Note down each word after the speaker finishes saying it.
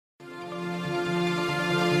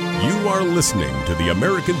You are listening to the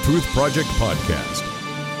American Truth Project podcast.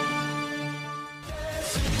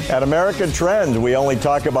 At American Trends, we only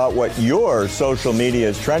talk about what your social media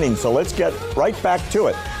is trending, so let's get right back to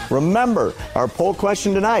it. Remember, our poll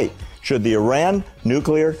question tonight, should the Iran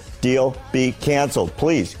nuclear deal be canceled?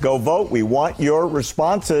 Please go vote. We want your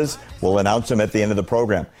responses. We'll announce them at the end of the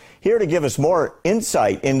program. Here to give us more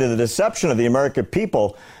insight into the deception of the American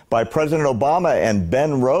people by President Obama and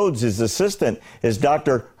Ben Rhodes, his assistant, is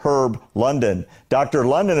Dr. Herb London. Dr.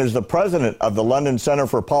 London is the president of the London Center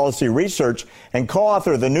for Policy Research and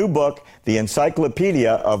co-author of the new book, The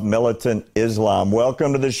Encyclopedia of Militant Islam.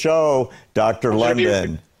 Welcome to the show, Dr.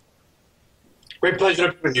 London. Great pleasure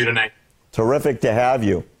to be with you tonight. Terrific to have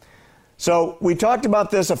you. So we talked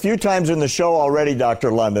about this a few times in the show already,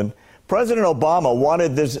 Dr. London. President Obama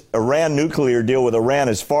wanted this Iran nuclear deal with Iran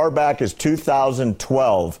as far back as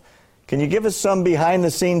 2012. Can you give us some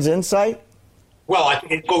behind-the-scenes insight? Well, I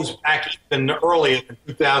think it goes back even earlier than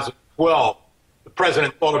 2012. The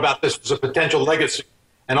president thought about this as a potential legacy,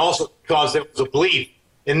 and also because there was a belief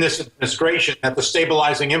in this administration that the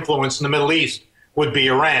stabilizing influence in the Middle East would be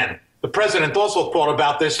Iran. The president also thought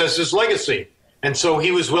about this as his legacy, and so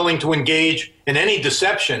he was willing to engage in any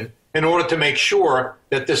deception in order to make sure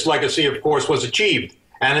that this legacy, of course, was achieved.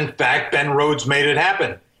 And in fact, Ben Rhodes made it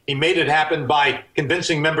happen. He made it happen by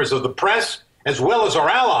convincing members of the press, as well as our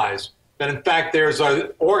allies, that in fact there's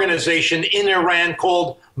an organization in Iran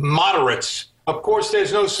called moderates. Of course,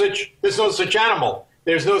 there's no such animal.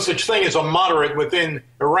 There's no such thing as a moderate within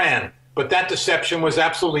Iran. But that deception was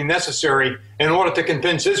absolutely necessary in order to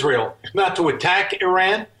convince Israel not to attack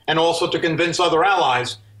Iran, and also to convince other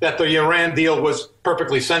allies that the Iran deal was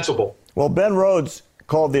perfectly sensible. Well, Ben Rhodes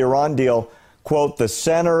called the Iran deal, quote, the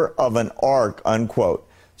center of an arc, unquote.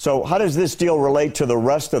 So how does this deal relate to the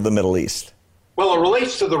rest of the Middle East? Well, it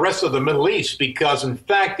relates to the rest of the Middle East because, in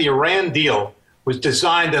fact, the Iran deal was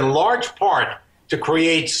designed in large part to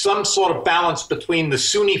create some sort of balance between the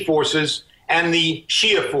Sunni forces and the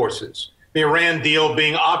Shia forces, the Iran deal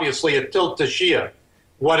being obviously a tilt to Shia.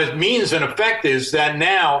 What it means, in effect, is that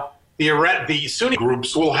now the Sunni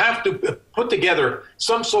groups will have to put together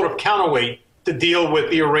some sort of counterweight to deal with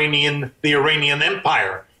the Iranian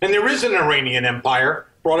empire. And there is an Iranian empire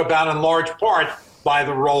brought about in large part by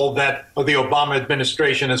the role that the Obama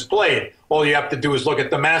administration has played. All you have to do is look at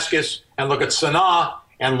Damascus and look at Sana'a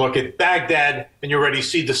and look at Baghdad, and you already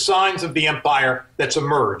see the signs of the empire that's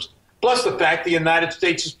emerged. Plus the fact the United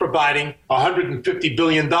States is providing $150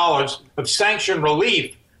 billion of sanction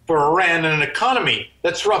relief for Iran in an economy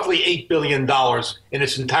that's roughly $8 billion in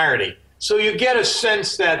its entirety. So you get a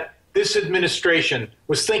sense that this administration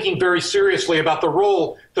was thinking very seriously about the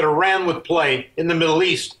role that Iran would play in the Middle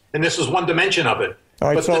East, and this is one dimension of it.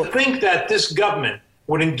 But to think that this government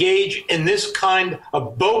would engage in this kind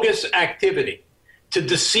of bogus activity to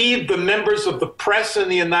deceive the members of the press in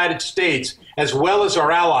the United States, as well as our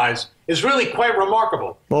allies, is really quite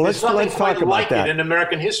remarkable. Well, let's talk about that in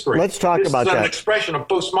American history. Let's talk about that. This is an expression of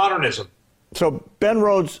postmodernism. So Ben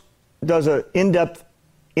Rhodes does an in-depth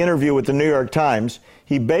interview with the New York Times.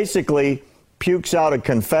 He basically pukes out a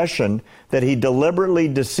confession that he deliberately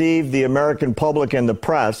deceived the American public and the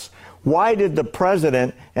press. Why did the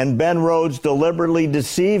president and Ben Rhodes deliberately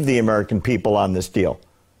deceive the American people on this deal?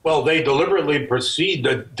 Well, they deliberately deceived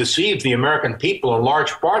the American people in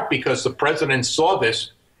large part because the president saw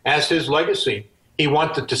this as his legacy. He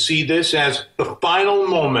wanted to see this as the final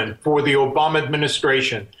moment for the Obama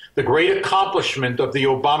administration, the great accomplishment of the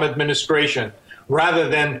Obama administration, rather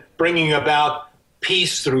than bringing about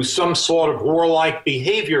peace through some sort of warlike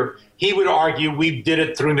behavior. He would argue we did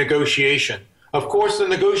it through negotiation. Of course, the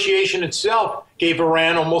negotiation itself gave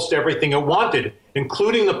Iran almost everything it wanted,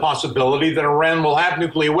 including the possibility that Iran will have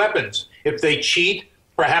nuclear weapons if they cheat,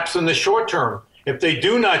 perhaps in the short term. If they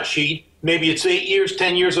do not cheat, maybe it's 8 years,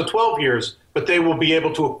 10 years, or 12 years, but they will be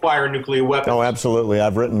able to acquire nuclear weapons. Oh, absolutely.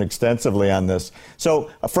 I've written extensively on this. So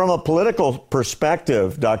from a political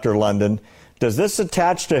perspective, Dr. London, does this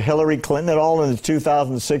attach to Hillary Clinton at all in the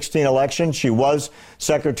 2016 election? She was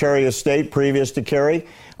Secretary of State previous to Kerry.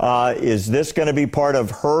 Is this going to be part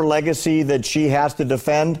of her legacy that she has to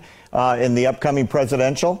defend in the upcoming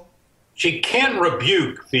presidential? She can't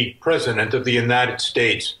rebuke the President of the United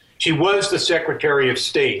States. She was the Secretary of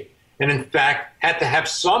State, and in fact had to have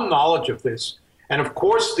some knowledge of this. And of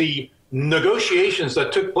course, the negotiations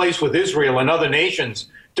that took place with Israel and other nations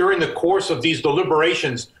during the course of these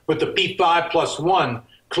deliberations with the P5+1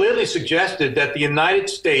 clearly suggested that the United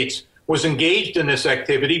States was engaged in this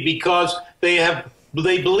activity because they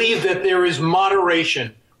believe that there is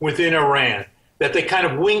moderation within Iran, that they kind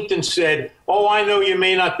of winked and said, oh, I know you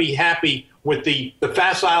may not be happy with the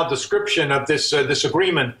facile description of this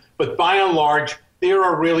agreement, but by and large, there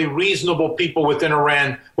are really reasonable people within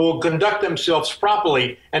Iran who will conduct themselves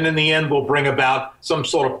properly and in the end will bring about some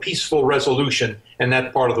sort of peaceful resolution in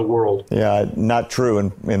that part of the world. Yeah, not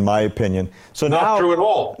true in my opinion. So not true at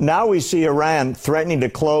all. Now we see Iran threatening to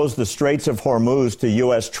close the Straits of Hormuz to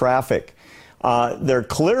U.S. traffic. They're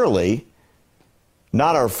clearly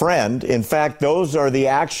not our friend. In fact, those are the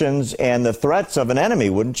actions and the threats of an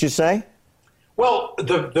enemy, wouldn't you say? Well,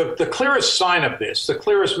 the clearest sign of this, the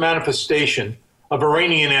clearest manifestation of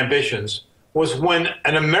Iranian ambitions was when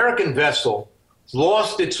an American vessel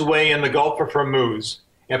lost its way in the Gulf of Hormuz.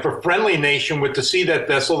 If a friendly nation were to see that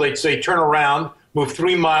vessel, they'd say, turn around, move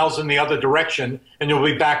 3 miles in the other direction, and you'll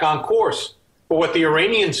be back on course. But what the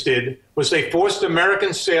Iranians did was they forced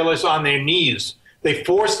American sailors on their knees. They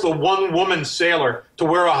forced the one-woman sailor to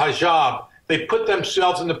wear a hijab. They put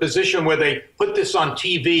themselves in the position where they put this on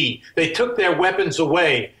TV. They took their weapons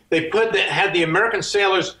away. They had the American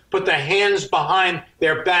sailors put their hands behind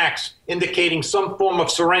their backs, indicating some form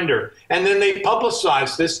of surrender. And then they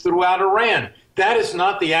publicized this throughout Iran. That is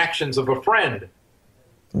not the actions of a friend.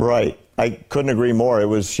 Right. I couldn't agree more. It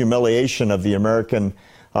was humiliation of the American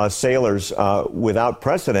sailors without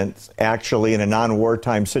precedent, actually, in a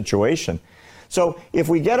non-wartime situation. So if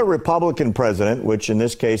we get a Republican president, which in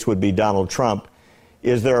this case would be Donald Trump,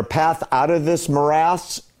 is there a path out of this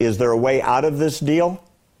morass? Is there a way out of this deal?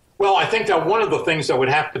 Well, I think that one of the things that would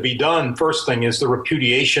have to be done, first thing, is the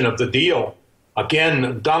repudiation of the deal.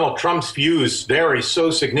 Again, Donald Trump's views vary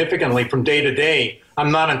so significantly from day to day.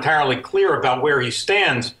 I'm not entirely clear about where he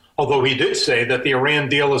stands, although he did say that the Iran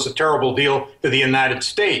deal is a terrible deal for the United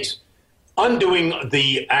States. Undoing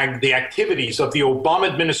the activities of the Obama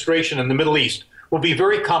administration in the Middle East will be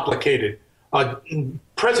very complicated.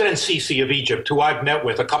 President Sisi of Egypt, who I've met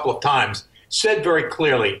with a couple of times, said very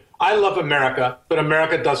clearly, I love America, but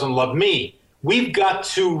America doesn't love me. We've got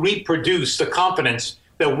to reproduce the confidence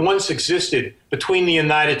that once existed between the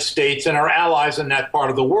United States and our allies in that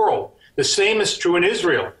part of the world. The same is true in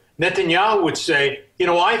Israel. Netanyahu would say,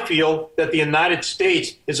 I feel that the United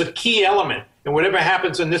States is a key element in whatever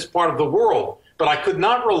happens in this part of the world, but I could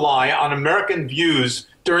not rely on American views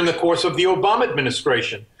during the course of the Obama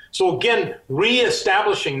administration. So again,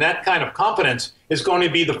 reestablishing that kind of confidence is going to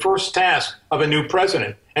be the first task of a new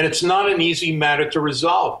president, and it's not an easy matter to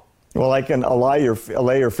resolve. Well, I can allay your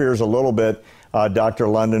fears a little bit, Dr.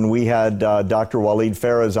 London. We had Dr. Walid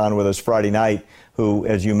Faraz on with us Friday night, who,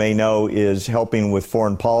 as you may know, is helping with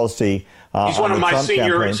foreign policy. He's one of my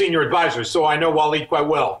senior advisors, so I know Walid quite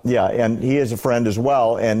well. Yeah, and he is a friend as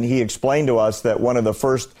well, and he explained to us that one of the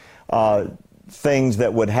first things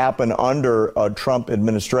that would happen under a Trump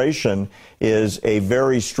administration is a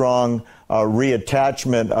very strong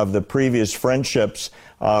reattachment of the previous friendships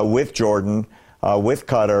with Jordan, with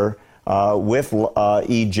Qatar, with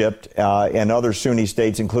Egypt and other Sunni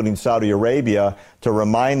states, including Saudi Arabia, to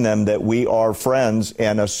remind them that we are friends,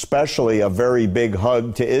 and especially a very big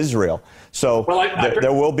hug to Israel. So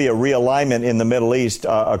there will be a realignment in the Middle East,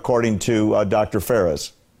 according to Dr.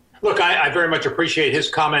 Faraz. Look, I very much appreciate his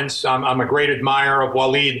comments. I'm a great admirer of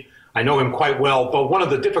Walid. I know him quite well. But one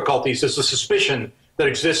of the difficulties is the suspicion that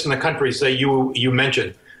exists in the countries that you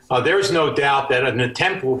mentioned. There's no doubt that an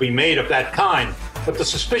attempt will be made of that kind, but the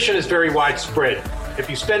suspicion is very widespread. If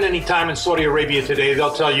you spend any time in Saudi Arabia today,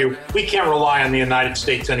 they'll tell you, we can't rely on the United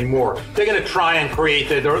States anymore. They're going to try and create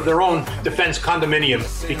their own defense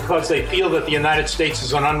condominium because they feel that the United States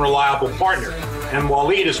is an unreliable partner. And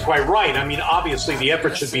Walid is quite right. I mean, obviously the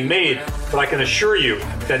effort should be made, but I can assure you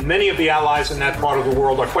that many of the allies in that part of the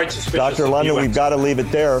world are quite suspicious. Dr. London, we've got to leave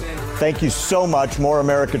it there. Thank you so much. More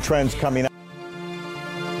America Trends coming up.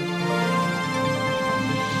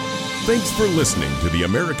 Thanks for listening to the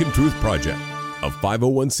American Truth Project, a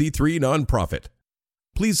 501c3 nonprofit.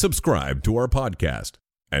 Please subscribe to our podcast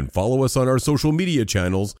and follow us on our social media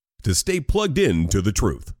channels to stay plugged in to the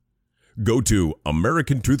truth. Go to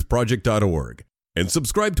americantruthproject.org and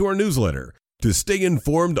subscribe to our newsletter to stay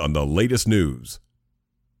informed on the latest news.